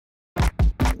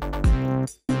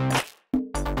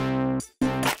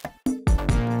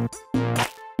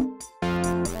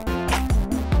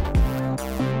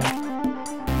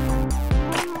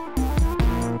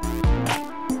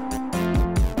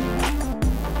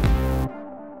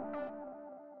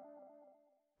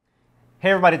Hey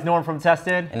everybody, it's Norm from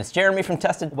Tested. And it's Jeremy from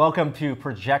Tested. Welcome to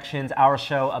Projections, our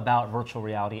show about virtual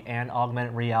reality and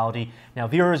augmented reality. Now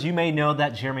viewers, you may know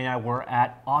that Jeremy and I were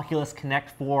at Oculus Connect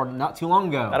 4 not too long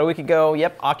ago. About a week ago,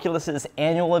 yep, Oculus's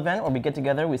annual event where we get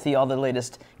together, we see all the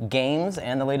latest games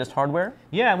and the latest hardware.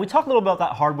 Yeah, and we talked a little about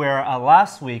that hardware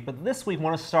last week, but this week we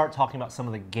want to start talking about some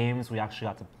of the games we actually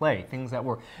got to play. Things that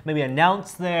were maybe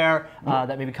announced there,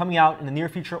 that may be coming out in the near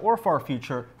future or far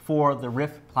future for the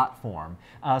Rift platform.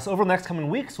 So over the next coming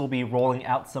weeks, we'll be rolling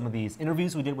out some of these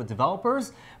interviews we did with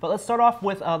developers. But let's start off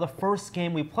with the first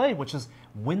game we played, which is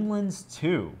Windlands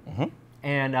 2.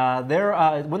 And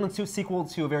Windlands 2 sequel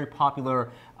to a very popular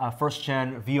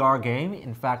first-gen VR game.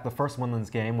 In fact, the first Windlands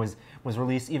game was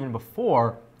released even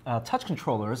before touch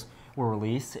controllers were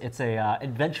released. It's a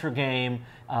adventure game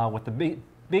with the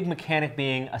big mechanic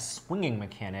being a swinging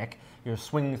mechanic. You're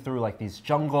swinging through like these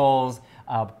jungles,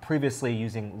 previously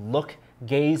using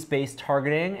gaze-based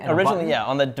targeting. And originally, yeah,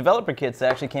 on the developer kits, it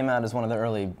actually came out as one of the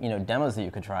early demos that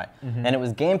you could try. And it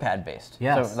was gamepad-based.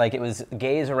 Yes. So like it was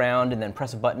gaze around and then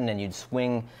press a button and you'd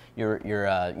swing your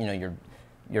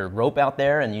rope out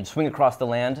there and you'd swing across the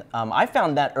land. I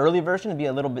found that early version to be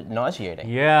a little bit nauseating.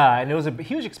 Yeah, and it was a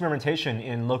huge experimentation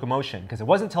in locomotion because it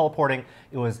wasn't teleporting,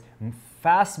 it was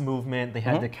fast movement. They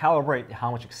had to calibrate how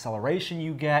much acceleration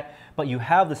you get, but you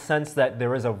have the sense that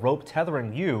there is a rope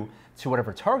tethering you to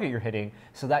whatever target you're hitting,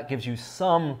 so that gives you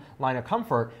some line of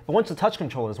comfort. But once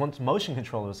once motion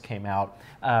controllers came out,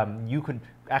 you could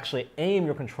actually aim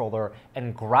your controller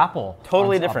and grapple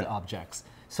totally onto different objects.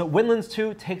 So Windlands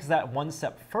 2 takes that one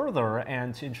step further,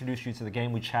 and to introduce you to the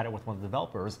game, we chatted with one of the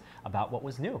developers about what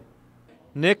was new.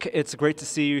 Nick, it's great to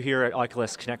see you here at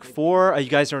Oculus Connect 4. You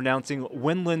guys are announcing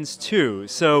Windlands 2.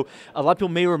 So a lot of people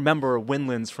may remember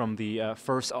Windlands from the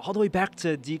first, all the way back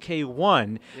to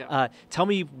DK1. Yeah. Tell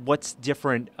me what's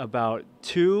different about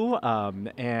 2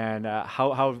 and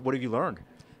what have you learned?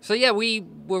 So yeah, we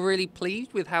were really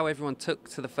pleased with how everyone took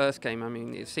to the first game. I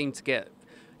mean, it seemed to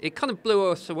it kind of blew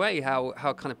us away how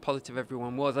kind of positive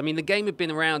everyone was. I mean, the game had been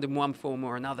around in one form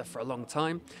or another for a long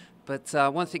time, but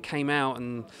once it came out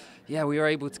and yeah, we were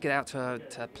able to get out to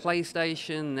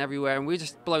PlayStation and everywhere, and we were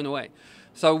just blown away.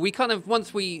 So we kind of,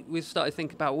 once we started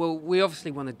thinking about, well, we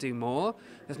obviously want to do more.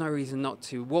 There's no reason not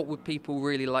to. What would people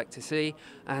really like to see?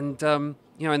 And in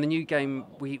the new game,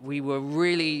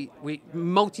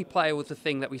 multiplayer was the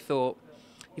thing that we thought,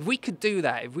 if we could do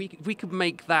that, if we could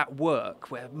make that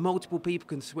work, where multiple people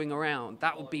can swing around,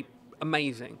 that would be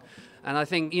amazing. And I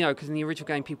think, because in the original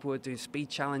game, people would do speed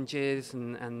challenges,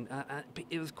 and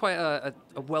it was quite a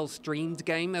well-streamed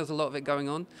game. There was a lot of it going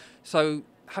on. So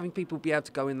having people be able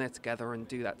to go in there together and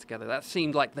do that together, that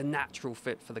seemed like the natural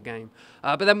fit for the game.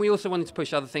 But then we also wanted to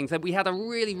push other things. We had a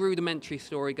really rudimentary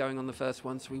story going on the first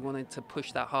one, so we wanted to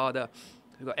push that harder.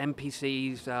 We've got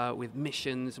NPCs with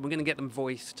missions. We're going to get them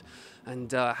voiced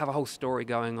and have a whole story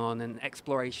going on and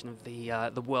exploration of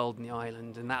the world and the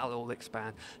island, and that'll all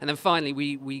expand. And then finally,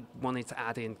 we wanted to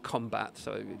add in combat,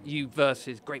 so you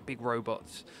versus great big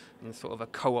robots in sort of a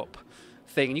co-op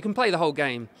thing. And you can play the whole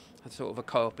game as sort of a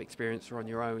co-op experience or on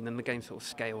your own, and the game sort of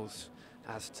scales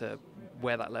as to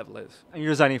where that level is. And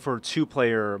you're designing for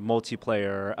two-player,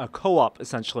 multiplayer, a co-op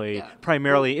essentially,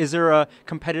 primarily. Is there a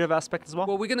competitive aspect as well?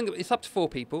 Well, it's up to 4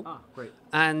 people. Ah, great.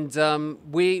 And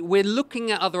we're looking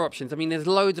at other options. I mean, there's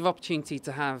loads of opportunity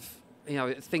to have,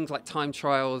 things like time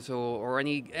trials or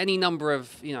any number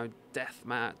of, death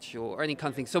match or any kind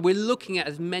of thing. So we're looking at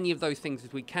as many of those things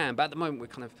as we can. But at the moment, we're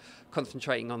kind of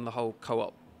concentrating on the whole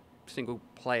co-op,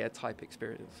 single-player type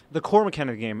experience. The core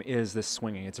mechanic of the game is this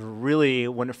swinging. It's really,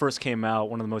 when it first came out,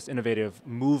 one of the most innovative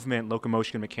movement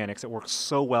locomotion mechanics. It works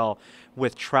so well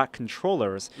with track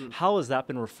controllers. How has that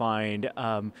been refined?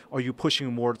 Are you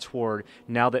pushing more toward,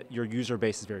 now that your user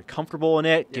base is very comfortable in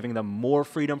it, giving them more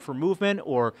freedom for movement,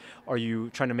 or are you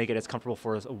trying to make it as comfortable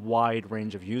for a wide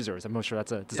range of users? I'm not sure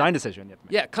that's a design decision you have to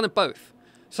make. Yeah, kind of both.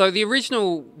 So the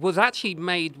original was actually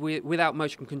made without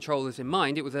motion controllers in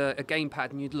mind. It was a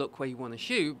gamepad, and you'd look where you want to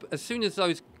shoot. But as soon as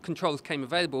those controls came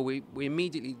available, we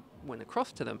immediately went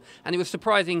across to them. And it was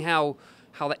surprising how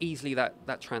easily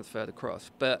that transferred across.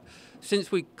 But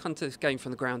since we come to this game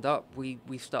from the ground up, we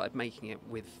started making it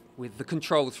with the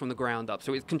controls from the ground up.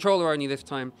 So it's controller only this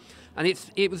time. And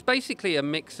it was basically a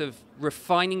mix of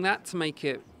refining that to make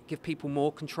it give people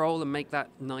more control and make that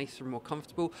nicer and more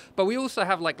comfortable. But we also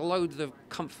have like loads of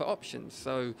comfort options.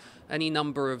 So any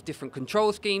number of different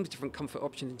control schemes, different comfort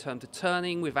options in terms of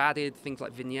turning. We've added things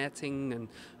like vignetting and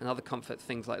other comfort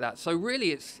things like that. So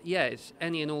really it's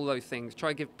any and all those things. Try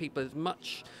to give people as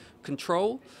much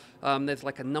control. There's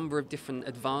like a number of different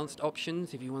advanced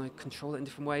options if you want to control it in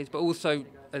different ways, but also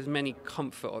as many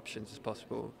comfort options as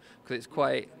possible, because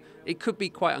it could be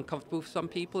quite uncomfortable for some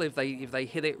people if they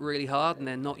hit it really hard and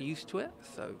they're not used to it.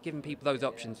 So giving people those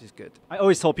options is good. I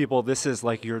always tell people this is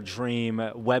like your dream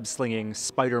web-slinging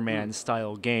Spider-Man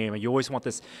style game. And you always want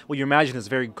this, what you imagine is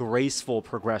very graceful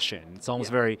progression. It's almost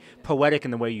very poetic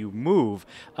in the way you move.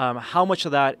 How much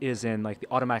of that is in like the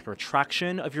automatic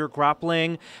retraction of your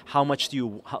grappling? How much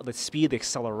the speed, the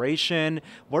acceleration?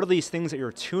 What are these things that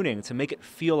you're tuning to make it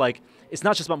feel like it's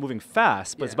not just about moving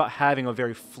fast, but it's about having a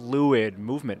very fluid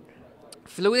movement?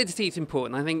 Fluidity is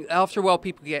important. I think after a while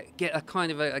people get a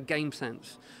kind of a game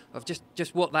sense of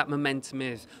just what that momentum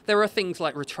is. There are things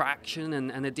like retraction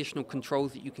and additional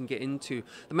controls that you can get into.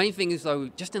 The main thing is, though,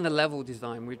 just in the level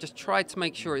design, we've just tried to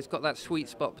make sure it's got that sweet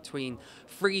spot between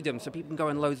freedom, so people can go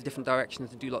in loads of different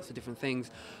directions and do lots of different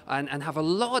things, and have a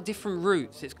lot of different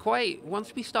routes. It's quite,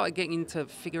 once we started getting into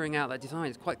figuring out that design,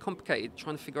 it's quite complicated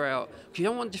trying to figure out, because you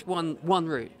don't want just one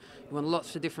route. You want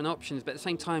lots of different options, but at the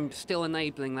same time still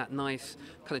enabling that nice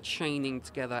kind of chaining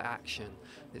together action.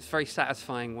 It's very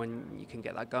satisfying when you can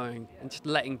get that going, and just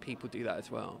letting people do that as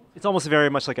well. It's almost very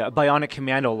much like a Bionic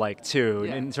Commando-like too,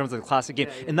 in terms of the classic game.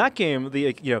 In that game,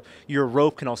 your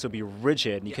rope can also be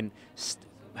rigid. You can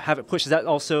have it push. Is that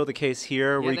also the case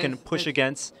here, where you can push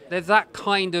against? There's that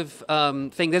kind of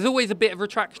thing. There's always a bit of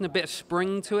retraction, a bit of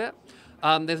spring to it.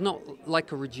 There's not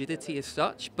like a rigidity as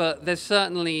such, but there's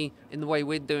certainly, in the way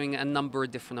we're doing it, a number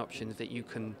of different options that you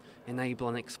can enable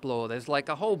and explore. There's like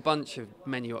a whole bunch of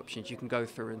menu options you can go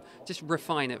through and just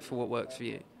refine it for what works for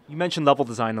you. You mentioned level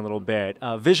design a little bit.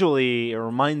 Visually, it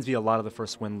reminds me a lot of the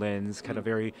first Windlands, kind of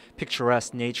very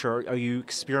picturesque nature. Are you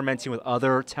experimenting with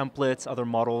other templates, other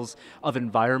models of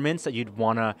environments that you'd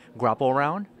want to grapple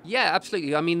around? Yeah,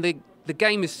 absolutely. I mean, the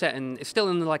game is set in, it's still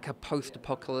in like a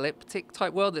post-apocalyptic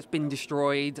type world that's been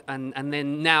destroyed, and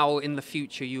then now in the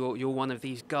future you're one of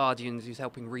these guardians who's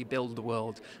helping rebuild the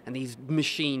world, and these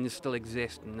machines still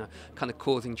exist and are kind of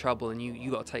causing trouble, and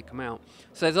you got to take them out.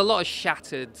 So there's a lot of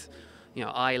shattered,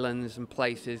 islands and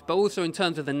places, but also in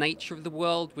terms of the nature of the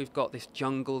world, we've got this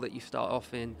jungle that you start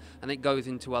off in, and it goes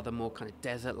into other more kind of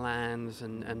desert lands,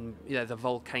 and there's a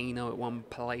volcano at one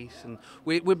place, and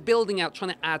we're building out,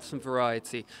 trying to add some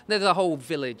variety. There's a whole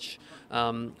village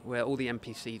where all the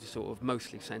NPCs are sort of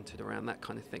mostly centered around that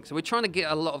kind of thing. So we're trying to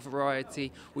get a lot of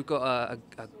variety. We've got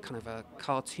a kind of a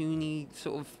cartoony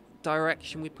sort of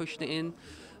direction we pushed it in.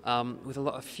 With a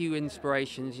lot of few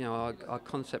inspirations. Our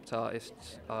concept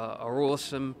artists are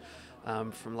awesome.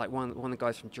 From like one of the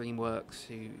guys from DreamWorks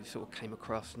who sort of came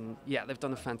across, and they've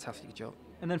done a fantastic job.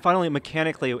 And then finally,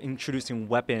 mechanically introducing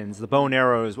weapons. The bow and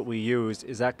arrow is what we used.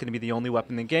 Is that going to be the only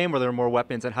weapon in the game, or are there more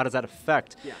weapons? And how does that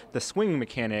affect the swinging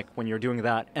mechanic when you're doing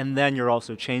that? And then you're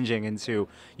also changing into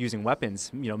using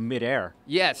weapons, mid-air.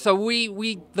 Yeah. So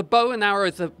the bow and arrow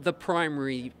is the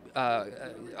primary,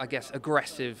 I guess,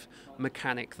 aggressive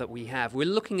mechanic that we have. We're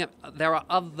looking at, there are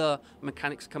other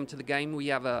mechanics come to the game. We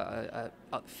have a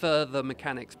further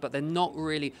mechanics, but they're not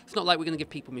really, it's not like we're going to give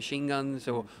people machine guns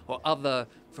or other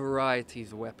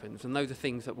varieties of weapons, and those are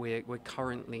things that we're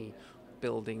currently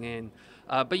building in.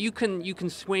 But you can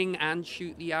swing and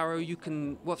shoot the arrow.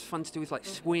 What's fun to do is like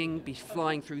swing, be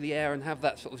flying through the air and have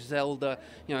that sort of Zelda,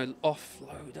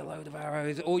 offload a load of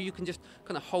arrows, or you can just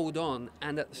kind of hold on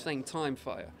and at the same time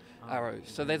fire arrows.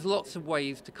 So there's lots of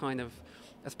ways to kind of,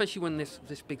 especially when this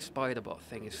big spider bot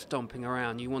thing is stomping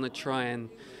around, you want to try and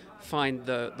find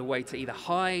the way to either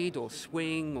hide or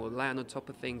swing or land on top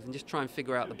of things, and just try and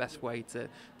figure out the best way to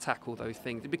tackle those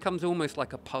things. It becomes almost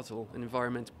like a puzzle, an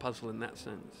environmental puzzle in that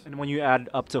sense. And when you add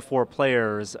up to 4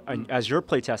 players, as you're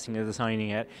playtesting and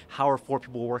designing it, how are 4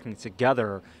 people working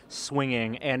together,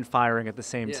 swinging and firing at the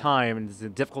same time, and does the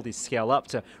difficulty scale up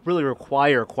to really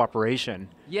require cooperation?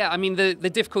 Yeah, I mean, the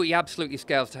difficulty absolutely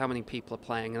scales to how many people are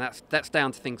playing, and that's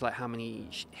down to things like how many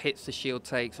hits the shield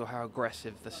takes or how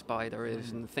aggressive the spider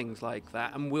is and things like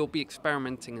that. And we'll be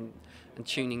experimenting and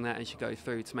tuning that as you go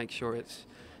through to make sure it's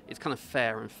kind of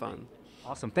fair and fun.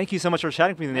 Awesome. Thank you so much for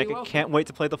chatting with me, Nick. I can't wait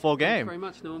to play the full game. Thanks very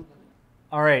much, Norm.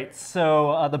 All right,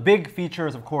 so the big feature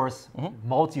is, of course,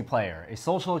 multiplayer, a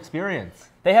social experience.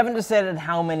 They haven't decided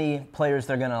how many players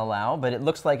they're going to allow, but it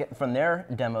looks like from their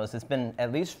demos, it's been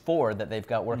at least 4 that they've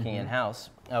got working in-house.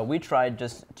 We tried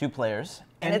just 2 players,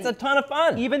 and it's a ton of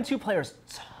fun. Even 2 players,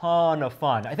 ton of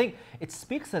fun. I think it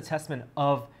speaks to a testament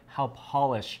of how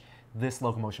polished this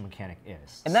locomotion mechanic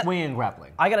is. And swinging and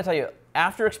grappling. I got to tell you,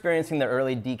 after experiencing the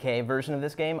early DK version of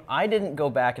this game, I didn't go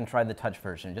back and try the touch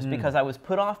version just because I was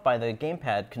put off by the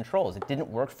gamepad controls. It didn't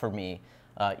work for me,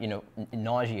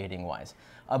 nauseating-wise.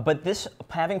 But this,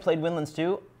 having played Windlands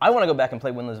 2, I want to go back and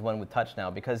play Windlands 1 with touch now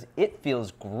because it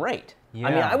feels great. I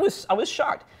mean, I was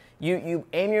shocked. You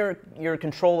aim your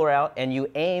controller out, and you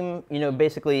aim,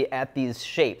 basically at these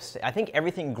shapes. I think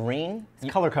everything green.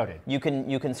 It's color-coded. You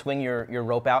can swing your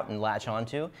rope out and latch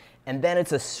onto. And then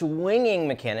it's a swinging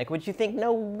mechanic, which you think,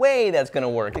 no way that's going to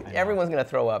work. Everyone's going to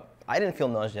throw up. I didn't feel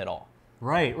nausea at all.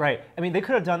 Right, right. I mean, they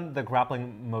could have done the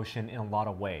grappling motion in a lot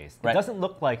of ways. It doesn't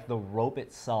look like the rope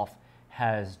itself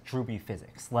has droopy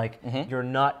physics. Like, you're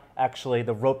not actually,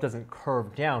 the rope doesn't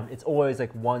curve down. It's always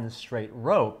like one straight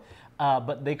rope.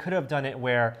 But they could have done it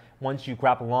where once you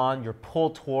grapple on, you're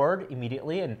pulled toward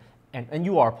immediately, and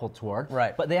you are pulled toward.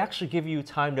 Right. But they actually give you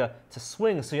time to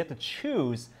swing, so you have to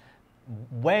choose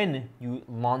when you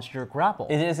launch your grapple.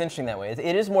 It is interesting that way.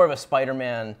 It is more of a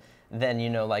Spider-Man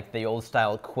than, like the old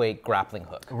style Quake grappling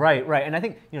hook. Right, right. And I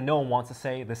think no one wants to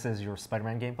say this is your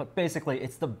Spider-Man game, but basically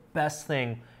it's the best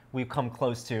thing we've come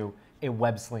close to a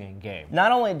web-slinging game.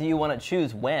 Not only do you want to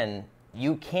choose when,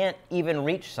 you can't even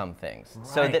reach some things. Right.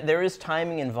 So there is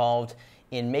timing involved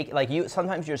in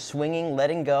sometimes you're swinging,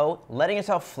 letting go, letting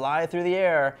yourself fly through the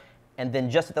air, and then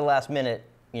just at the last minute,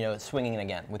 swinging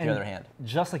again with your other hand.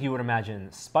 Just like you would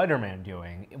imagine Spider-Man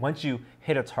doing, once you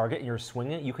hit a target and you're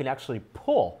swinging, you can actually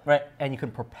pull, right, and you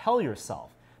can propel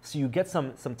yourself. So you get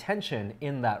some tension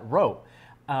in that rope.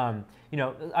 I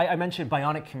mentioned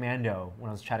Bionic Commando when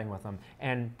I was chatting with them,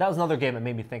 and that was another game that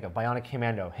made me think of Bionic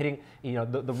Commando. Hitting,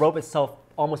 the rope itself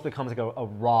almost becomes like a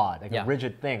rod, like a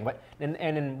rigid thing. But and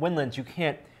in Windlands, you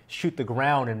can't shoot the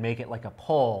ground and make it like a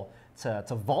pole to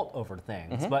vault over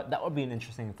things. But that would be an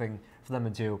interesting thing for them to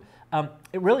do.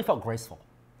 It really felt graceful.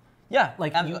 Yeah,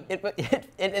 like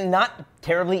and not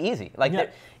terribly easy.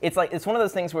 Like it's one of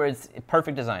those things where it's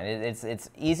perfect design. It's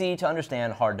easy to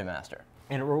understand, hard to master.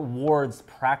 And it rewards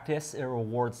practice, it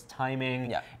rewards timing.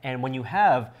 Yeah. And when you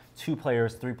have 2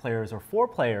 players, 3 players, or 4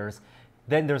 players,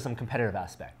 then there's some competitive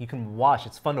aspect. You can watch,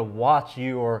 it's fun to watch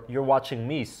you, or you're watching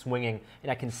me swinging,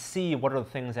 and I can see what are the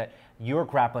things that you're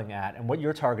grappling at and what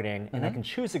you're targeting, and I can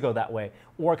choose to go that way,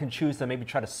 or I can choose to maybe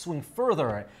try to swing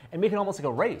further and make it almost like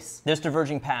a race. There's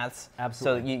diverging paths,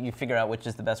 absolutely. So you figure out which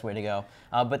is the best way to go.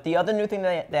 But the other new thing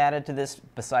they added to this,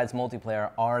 besides multiplayer,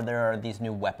 there are these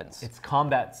new weapons. It's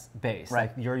combat-based.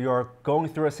 Right. Like you're going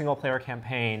through a single-player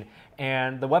campaign,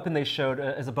 and the weapon they showed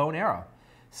is a bow and arrow.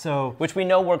 So, which we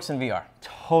know works in VR.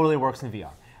 Totally works in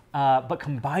VR. But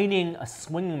combining a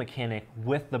swinging mechanic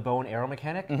with the bow and arrow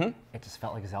mechanic, it just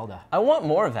felt like Zelda. I want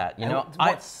more of that. I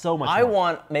want so much I more.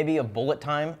 want maybe a bullet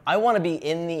time. I want to be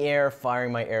in the air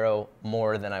firing my arrow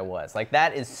more than I was. Like,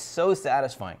 that is so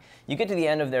satisfying. You get to the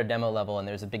end of their demo level, and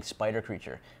there's a big spider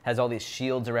creature. Has all these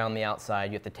shields around the outside.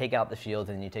 You have to take out the shields,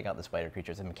 and then you take out the spider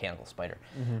creature. It's a mechanical spider.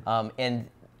 And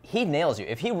he nails you.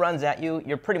 If he runs at you,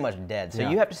 you're pretty much dead. So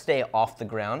you have to stay off the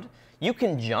ground. You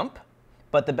can jump,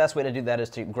 but the best way to do that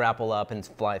is to grapple up and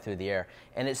fly through the air.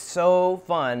 And it's so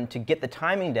fun to get the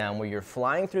timing down where you're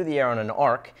flying through the air on an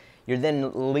arc. You're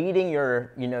then leading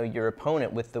your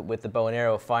opponent with the bow and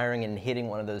arrow, firing and hitting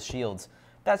one of those shields.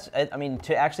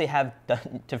 To actually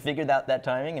to figure out that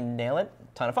timing and nail it,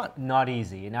 ton of fun. Not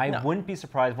easy, and I wouldn't be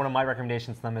surprised. One of my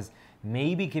recommendations to them is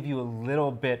maybe give you a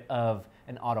little bit of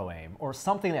an auto aim or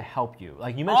something to help you.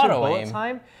 Like you mentioned bullet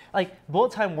time. Like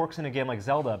bullet time works in a game like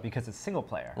Zelda because it's single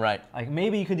player. Right. Like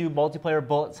maybe you can do multiplayer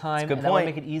bullet time, and that would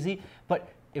make it easy. But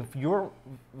if you're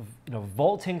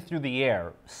vaulting through the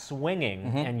air, swinging,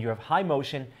 and you have high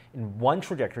motion in one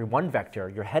trajectory, one vector,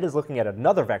 your head is looking at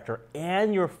another vector,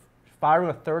 and you're firing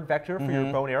a third vector for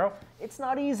your bow and arrow, it's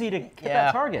not easy to hit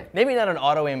that target. Maybe not an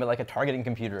auto aim, but like a targeting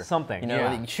computer. Something.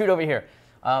 You shoot over here.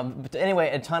 But anyway,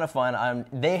 a ton of fun.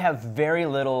 They have very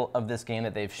little of this game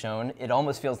that they've shown. It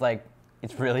almost feels like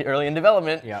it's really early in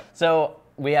development. Yep. So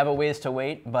we have a ways to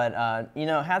wait, but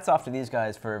hats off to these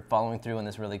guys for following through on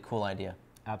this really cool idea.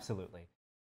 Absolutely.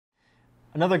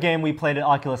 Another game we played at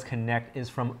Oculus Connect is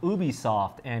from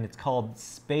Ubisoft, and it's called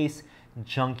Space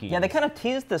Junkies. Yeah, they kind of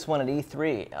teased this one at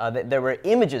E3. There were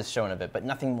images shown of it, but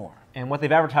nothing more. And what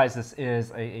they've advertised this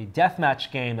is a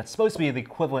deathmatch game that's supposed to be the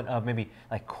equivalent of maybe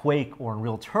like Quake or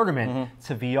Unreal Tournament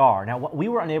to VR. Now, we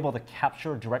were unable to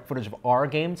capture direct footage of our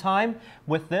game time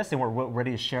with this, and we're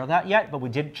ready to share that yet, but we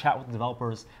did chat with the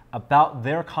developers about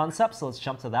their concept, so let's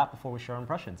jump to that before we share our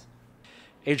impressions.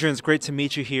 Adrian, it's great to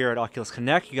meet you here at Oculus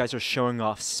Connect. You guys are showing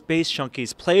off Space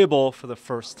Junkies playable for the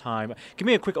first time. Give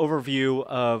me a quick overview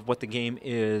of what the game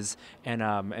is and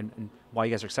why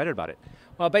you guys are excited about it.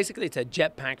 Well, basically, it's a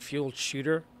jetpack-fueled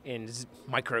shooter in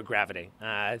microgravity.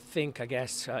 I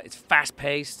guess it's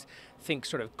fast-paced. think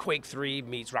sort of Quake 3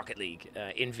 meets Rocket League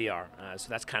in VR. So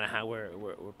that's kind of how we're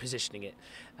positioning it.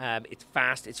 It's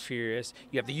fast, it's furious.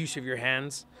 You have the use of your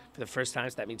hands for the first time.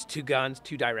 So that means 2 guns,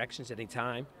 2 directions at any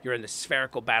time. You're in the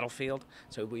spherical battlefield.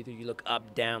 So either you look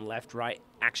up, down, left, right,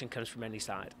 action comes from any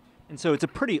side. And so it's a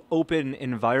pretty open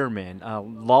environment,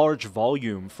 large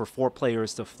volume for 4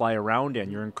 players to fly around in.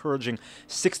 You're encouraging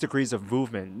 6 degrees of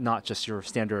movement, not just your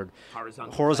standard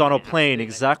horizontal plane.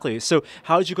 Exactly. So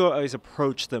how did you guys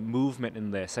approach the movement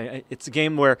in this? It's a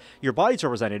game where your body's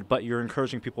represented, but you're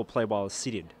encouraging people to play while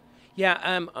seated.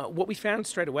 Yeah, what we found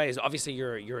straight away is obviously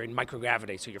you're in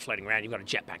microgravity, so you're floating around. You've got a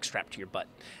jetpack strapped to your butt.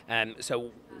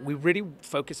 So we really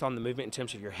focus on the movement in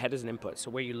terms of your head as an input. So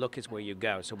where you look is where you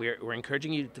go. So we're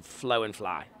encouraging you to flow and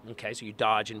fly. Okay, so you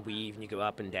dodge and weave and you go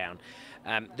up and down.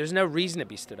 There's no reason to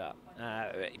be stood up.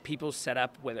 People set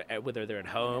up, whether they're at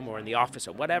home or in the office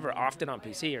or whatever, often on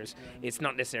PCers, it's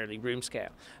not necessarily room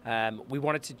scale. We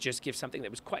wanted to just give something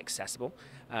that was quite accessible.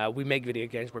 We make video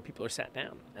games where people are sat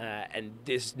down, and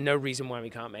there's no reason why we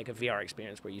can't make a VR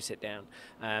experience where you sit down.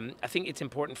 I think it's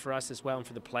important for us as well and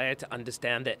for the player to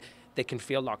understand that they can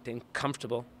feel locked in,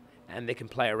 comfortable, and they can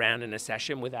play around in a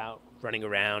session without running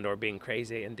around or being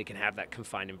crazy, and they can have that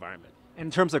confined environment. In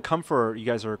terms of comfort, you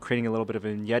guys are creating a little bit of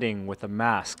vignetting with a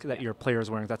mask that your player's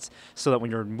wearing. That's so that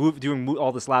when you're doing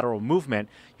all this lateral movement,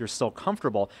 you're still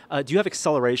comfortable. Do you have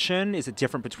acceleration? Is it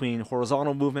different between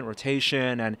horizontal movement,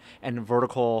 rotation, and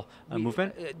vertical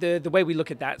movement? The way we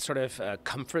look at that sort of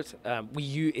comfort,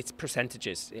 it's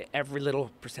percentages. Every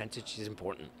little percentage is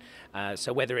important.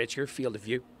 So whether it's your field of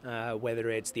view, whether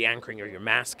it's the anchoring of your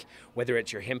mask, whether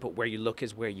it's your input, where you look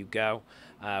is where you go,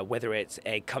 whether it's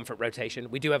a comfort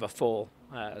rotation. We do have a full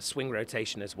swing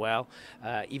rotation as well.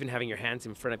 Even having your hands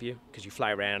in front of you because you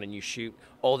fly around and you shoot,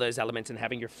 all those elements, and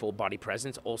having your full body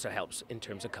presence also helps in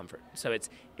terms of comfort. So it's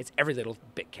every little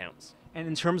bit counts. And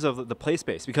in terms of the play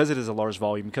space, because it is a large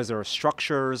volume, because there are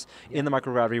structures in the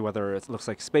microgravity, whether it looks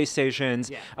like space stations,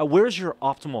 where's your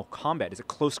optimal combat? Is it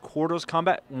close quarters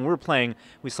combat? When we were playing,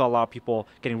 we saw a lot of people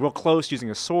getting real close using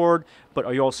a sword, but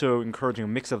are you also encouraging a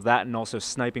mix of that and also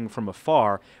sniping from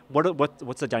afar?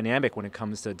 What's the dynamic when it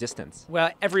comes to distance?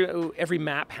 Well, every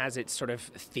map has its sort of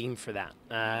theme for that.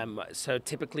 So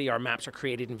typically our maps are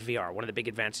created in VR. One of the big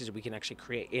advantages is we can actually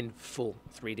create in full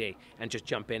 3D and just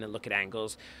jump in and look at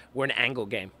angles. We're an angle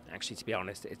game, actually, to be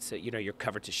honest. It's you're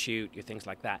covered to shoot, your things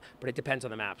like that, but it depends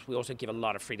on the maps. We also give a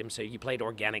lot of freedom. So you played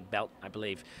Organic Belt, I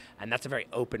believe, and that's a very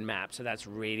open map, so that's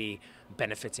really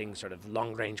benefiting sort of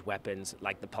long-range weapons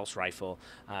like the pulse rifle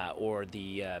or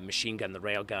the machine gun, the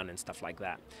rail gun, and stuff like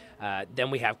that. Then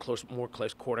we have more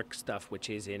close quarter stuff, which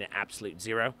is in absolute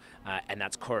zero, and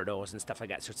that's corridors and stuff like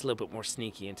that, so it's a little bit more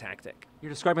sneaky and tactic.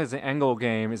 You're describing it as an angle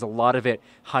game. Is a lot of it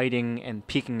hiding and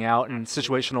peeking out and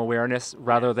situational awareness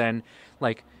rather than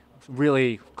like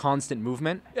really constant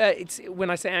movement? It's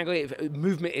when I say angle,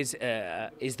 movement is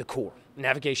the core.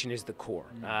 Navigation is the core,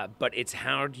 but it's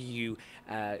how do you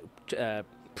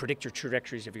predict your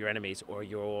trajectories of your enemies,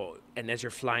 and as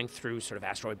you're flying through sort of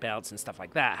asteroid belts and stuff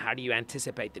like that, how do you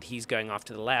anticipate that he's going off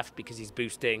to the left because he's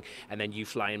boosting, and then you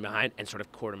fly in behind and sort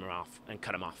of cut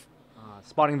him off.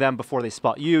 Spotting them before they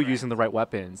spot you, using the right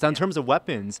weapons. Now, in terms of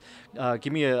weapons,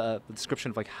 give me a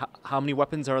description of like how many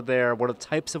weapons are there? What are the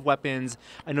types of weapons?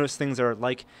 I notice things are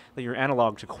like that you're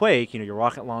analog to Quake. Your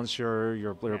rocket launcher,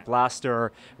 your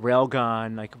blaster,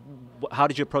 railgun. Like, how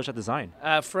did you approach that design?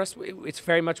 For us, it's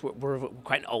very much we're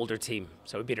quite an older team,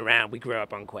 so we've been around. We grew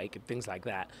up on Quake and things like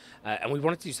that, and we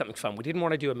wanted to do something fun. We didn't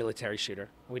want to do a military shooter.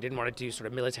 We didn't want to do sort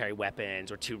of military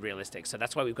weapons or too realistic. So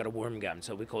that's why we've got a worm gun.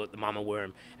 So we call it the Mama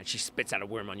Worm, and she spits out a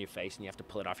worm on your face and you have to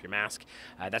pull it off your mask.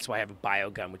 That's why I have a bio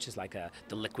gun, which is like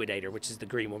the liquidator, which is the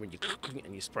green one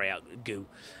when you spray out goo.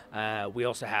 We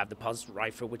also have the pulse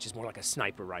rifle, which is more like a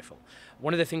sniper rifle.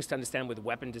 One of the things to understand with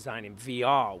weapon design in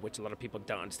VR, which a lot of people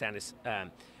don't understand, is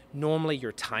normally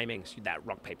your timing, so that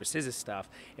rock, paper, scissors stuff,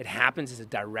 it happens as a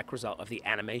direct result of the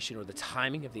animation or the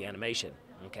timing of the animation.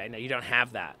 Okay, now you don't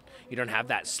have that. You don't have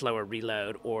that slower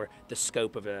reload or the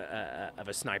scope of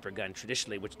a sniper gun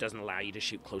traditionally, which doesn't allow you to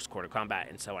shoot close quarter combat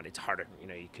and so on. It's harder,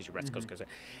 because your reticles goes in.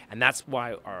 And that's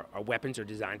why our weapons are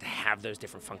designed to have those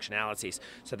different functionalities.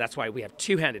 So that's why we have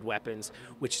two-handed weapons,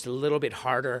 which is a little bit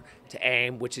harder to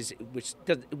aim, which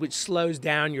slows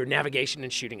down your navigation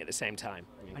and shooting at the same time.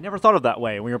 I never thought of that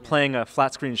way. When you're playing a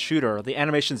flat-screen shooter, the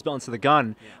animations built into the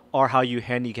gun are how you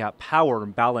handicap power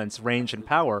and balance range and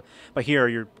power. But here,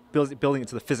 you're building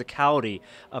into the physicality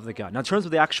of the gun. Now, in terms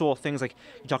of the actual things, like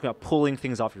you're talking about pulling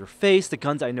things off your face, the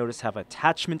guns I noticed have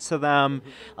attachments to them.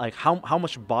 Like, how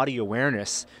much body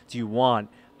awareness do you want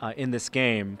in this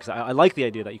game? Because I like the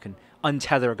idea that you can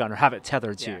untether a gun or have it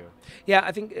tethered to you. Yeah,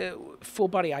 I think full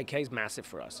body IK is massive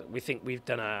for us. We think we've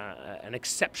done an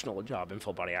exceptional job in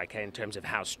full body IK in terms of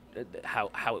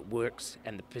how it works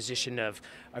and the position of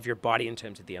your body in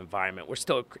terms of the environment. We're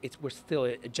still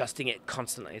adjusting it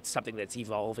constantly. It's something that's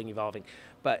evolving.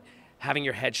 But having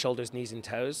your head, shoulders, knees, and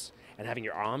toes, and having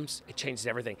your arms, it changes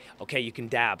everything. Okay, you can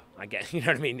dab, I guess, you know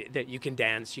what I mean? That you can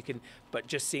dance, but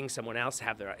just seeing someone else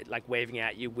have their, like waving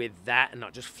at you with that and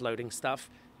not just floating stuff,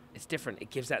 it's different.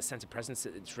 It gives that sense of presence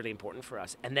that's really important for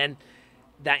us. And then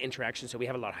that interaction, so we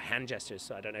have a lot of hand gestures.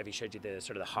 So I don't know if he showed you the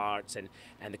sort of the hearts and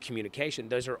the communication.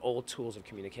 Those are all tools of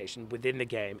communication within the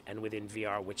game and within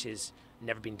VR, which is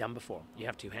never been done before. You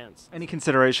have two hands. Any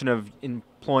consideration of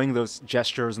employing those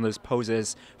gestures and those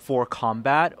poses for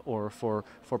combat or for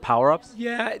power-ups?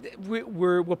 Yeah,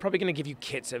 we're probably going to give you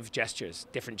kits of gestures,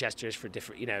 different gestures for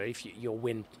different, if you'll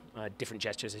win different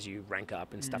gestures as you rank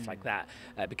up and stuff like that,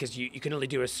 because you can only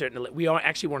do a certain, we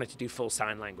actually wanted to do full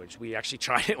sign language. We actually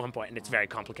tried it at one point and it's very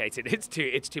complicated. It's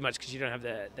too much because you don't have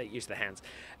the use of the hands.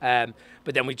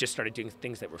 But then we just started doing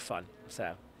things that were fun,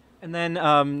 so. And then,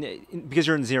 because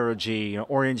you're in zero G,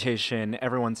 orientation,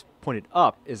 everyone's pointed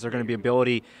up. Is there going to be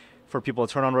ability for people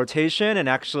to turn on rotation and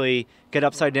actually get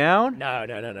upside down? No.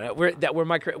 We're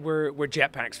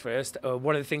jetpacks first.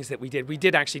 One of the things that we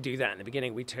did actually do that in the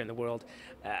beginning. We turned the world.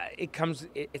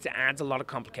 It adds a lot of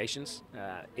complications.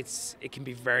 It can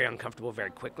be very uncomfortable very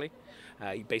quickly.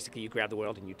 You grab the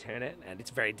world and you turn it, and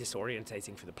it's very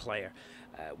disorientating for the player.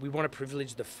 We want to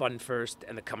privilege the fun first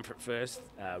and the comfort first,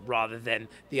 rather than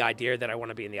the idea that I want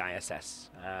to be in the ISS.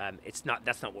 That's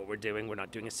not what we're doing. We're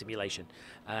not doing a simulation.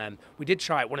 We did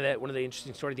try it. One of the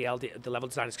interesting stories, the level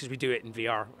design is because we do it in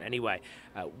VR anyway.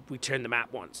 We turned the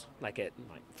map once, at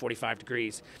 45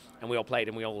 degrees, and we all played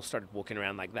and we all started walking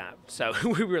around like that. So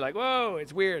we were like, whoa,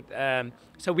 it's weird.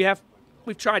 So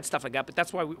we've tried stuff like that, but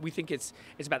that's why we think it's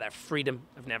about that freedom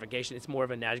of navigation. It's more of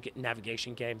a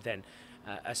navigation game than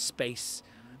a space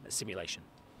simulation.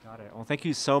 Got it. Well, thank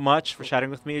you so much for chatting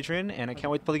with me, Adrian, and I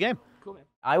can't wait to play the game. Cool, man.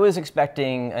 I was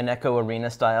expecting an Echo Arena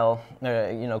style,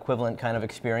 equivalent kind of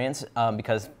experience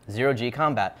because zero G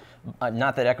combat.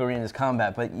 Not that Echo Arena is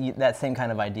combat, but that same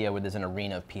kind of idea where there's an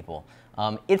arena of people.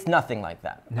 It's nothing like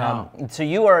that. No. So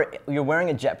you're wearing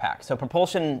a jetpack. So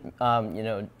propulsion,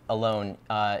 alone,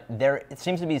 there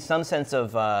seems to be some sense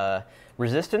of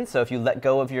resistance. So if you let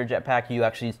go of your jetpack, you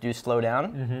actually do slow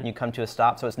down. Mm-hmm. You come to a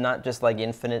stop. So it's not just like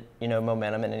infinite,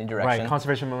 momentum in any direction. Right.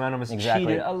 Conservation momentum is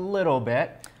cheated a little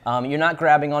bit. You're not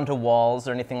grabbing onto walls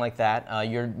or anything like that.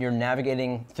 You're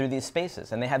navigating through these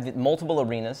spaces, and they have multiple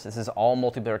arenas. This is all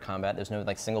multiplayer combat. There's no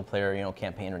single player,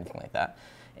 campaign or anything like that.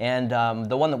 And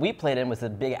the one that we played in was a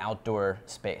big outdoor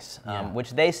space,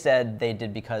 which they said they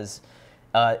did because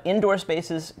indoor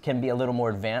spaces can be a little more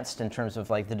advanced in terms of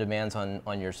the demands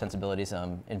on your sensibilities,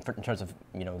 in terms of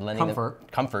lending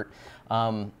comfort.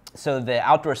 So the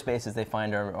outdoor spaces they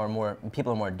find are more,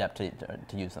 people are more adept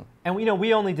to use them. And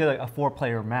we only did a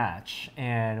 4-player match,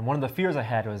 and one of the fears I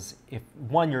had was if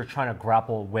you're trying to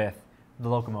grapple with the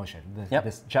locomotion.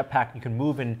 This jetpack, you can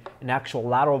move in actual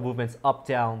lateral movements, up,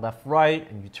 down, left, right,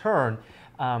 and you turn.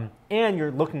 And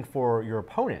you're looking for your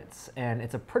opponents, and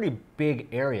it's a pretty big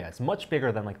area. It's much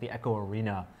bigger than the Echo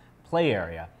Arena play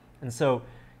area. And so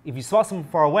if you saw someone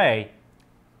far away,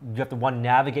 you have to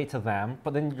navigate to them,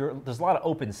 but then there's a lot of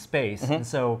open space. Mm-hmm. And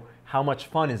so how much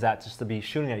fun is that just to be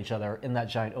shooting at each other in that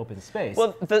giant open space?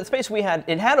 Well, the space we had,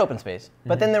 it had open space,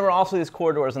 but then there were also these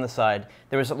corridors on the side.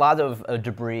 There was a lot of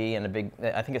debris and a big,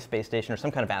 I think a space station or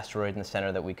some kind of asteroid in the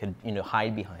center that we could,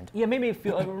 hide behind. Yeah, it made me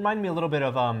feel, it reminded me a little bit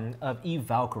of Eve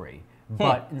Valkyrie.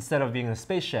 But instead of being in a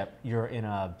spaceship, you're in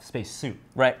a space suit.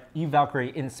 Right. Eve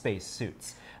Valkyrie in space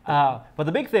suits. But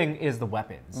the big thing is the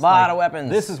weapons. A lot of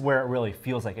weapons. This is where it really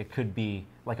feels like it could be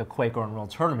like a Quake or Unreal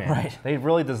Tournament. Right. They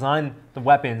really designed the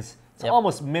weapons to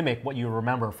almost mimic what you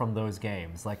remember from those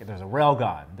games. There's a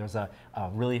railgun, there's a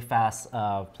really fast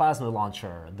plasma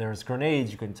launcher, there's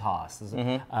grenades you can toss, there's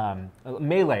a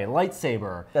melee,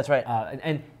 lightsaber. That's right.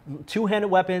 And two-handed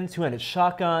weapons, two-handed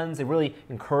shotguns. They really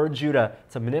encourage you to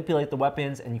manipulate the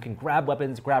weapons, and you can grab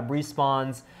weapons, grab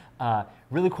respawns.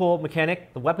 Really cool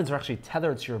mechanic. The weapons are actually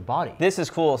tethered to your body. This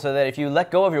is cool, so that if you let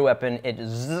go of your weapon, it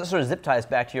sort of zip ties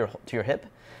back to your hip.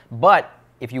 But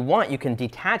if you want, you can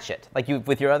detach it.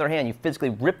 With your other hand, you physically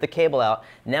rip the cable out.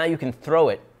 Now you can throw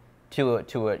it to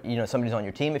somebody's on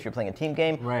your team if you're playing a team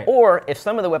game. Right. Or if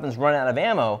some of the weapons run out of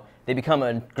ammo, they become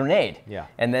a grenade. Yeah.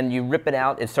 And then you rip it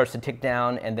out. It starts to tick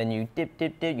down, and then you dip.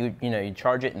 You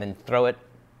charge it, and then throw it.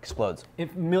 explodes.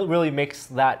 It really makes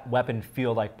that weapon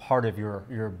feel like part of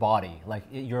your body. Like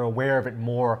you're aware of it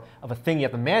more of a thing you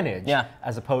have to manage,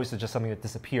 as opposed to just something that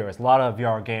disappears. A lot of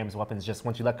VR games, weapons just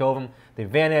once you let go of them, they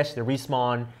vanish, they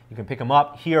respawn. You can pick them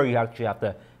up. Here, you actually have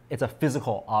to. It's a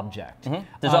physical object.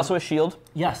 There's also a shield.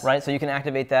 Yes. Right, so you can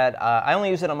activate that. I only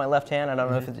use it on my left hand. I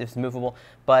don't know if it's movable,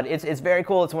 but it's very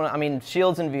cool. It's I mean,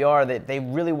 shields in VR, they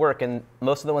really work, and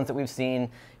most of the ones that we've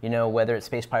seen, whether it's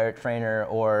Space Pirate Trainer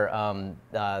or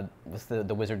what's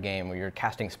the wizard game where you're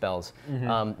casting spells,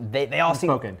 they all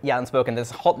Unspoken. seem Unspoken. They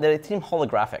seem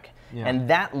holographic, and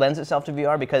that lends itself to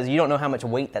VR because you don't know how much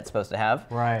weight that's supposed to have.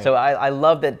 Right. So I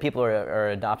love that people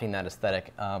are adopting that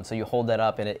aesthetic. So you hold that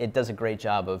up, and it does a great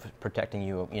job of protecting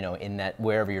you, in that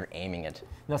wherever you're aiming it.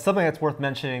 Now, something that's worth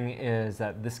mentioning is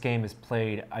that this game is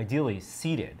played ideally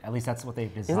seated. At least that's what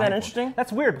they've designed. Isn't that for. interesting?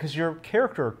 That's weird because your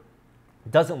character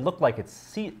doesn't look like it's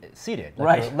seated. Like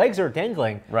Right. Your legs are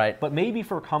dangling. Right. But maybe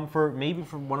for comfort, maybe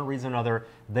for one reason or another,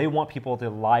 they want people to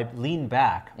lean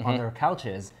back on their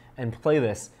couches and play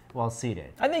this while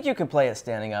seated. I think you could play it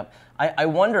standing up. I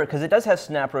wonder, because it does have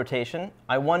snap rotation,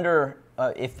 I wonder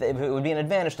if it would be an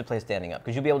advantage to play standing up,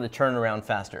 because you'll be able to turn around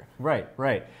faster. Right,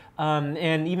 right.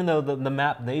 And even though the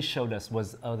map they showed us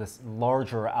was this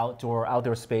larger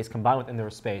outdoor space combined with indoor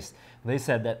space, they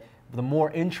said that the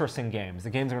more interesting games, the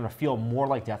games that are going to feel more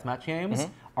like deathmatch games,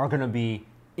 are going to be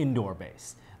indoor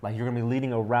based. Like you're going to be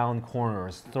leading around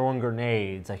corners, throwing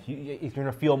grenades. Like you're going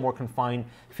to feel more confined.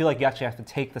 Feel like you actually have to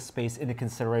take the space into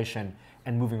consideration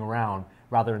and moving around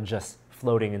rather than just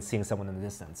floating and seeing someone in the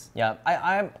distance. Yeah,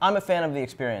 I'm a fan of the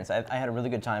experience. I had a really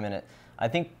good time in it. I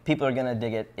think people are going to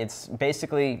dig it. It's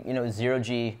basically,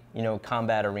 zero-G,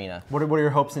 combat arena. What are your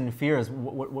hopes and fears?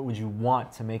 What would you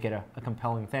want to make it a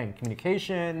compelling thing?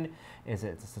 Communication? Is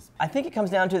it? I think it comes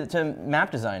down to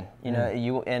map design,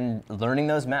 and learning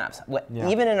those maps.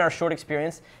 Even in our short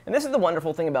experience, and this is the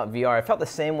wonderful thing about VR. I felt the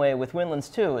same way with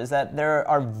Windlands too. Is that there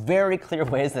are very clear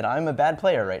ways that I'm a bad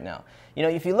player right now.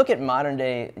 If you look at modern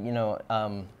day,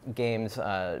 games,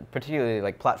 particularly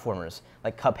like platformers,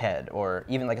 like Cuphead or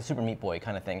even like a Super Meat Boy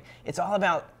kind of thing, it's all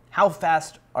about how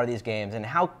fast are these games and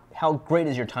how great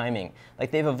is your timing. Like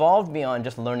they've evolved beyond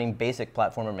just learning basic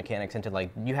platformer mechanics into like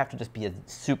you have to just be a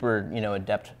super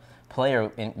adept player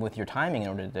with your timing in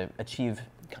order to achieve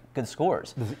good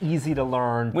scores. It's easy to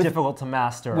learn, difficult to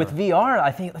master. With VR,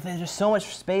 I think there's just so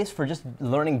much space for just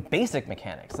learning basic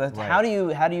mechanics. Right. How do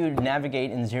you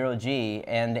navigate in zero-G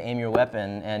and aim your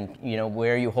weapon, and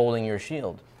where are you holding your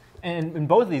shield? And in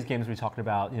both of these games we talked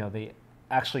about, they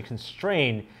actually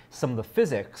constrain some of the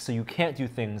physics, so you can't do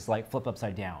things like flip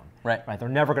upside down. Right. They're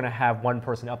never going to have one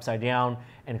person upside down,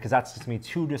 and because that's just going to be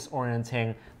too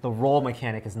disorienting, the roll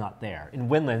mechanic is not there. In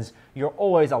Windlands, you're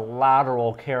always a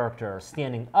lateral character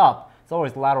standing up. It's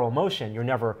always lateral motion. You're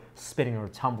never spinning or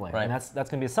tumbling, right. And that's going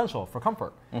to be essential for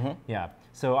comfort. Yeah.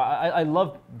 So I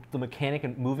love the mechanic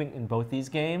and moving in both these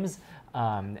games,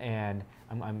 and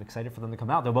I'm excited for them to come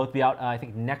out. They'll both be out, I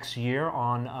think, next year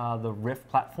on the Rift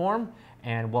platform.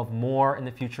 And we'll have more in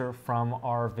the future from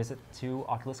our visit to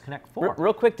Oculus Connect 4.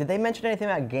 Real quick, did they mention anything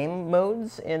about game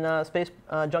modes in Space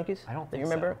Junkies? I don't think you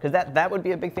remember? so. Because that would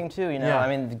be a big thing too. Yeah. I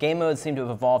mean, the game modes seem to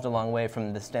have evolved a long way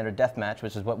from the standard deathmatch,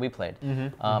 which is what we played.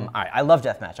 I love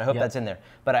deathmatch. I hope that's in there.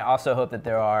 But I also hope that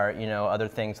there are other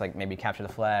things like maybe capture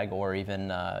the flag or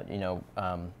even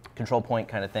control point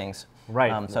kind of things.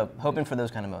 Right. So hoping for those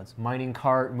kind of modes. Mining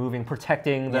cart, moving,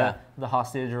 protecting the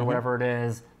hostage or whatever it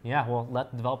is. Yeah, well,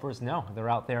 let the developers know. They're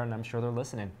out there, and I'm sure they're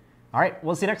listening. All right,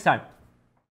 we'll see you next time.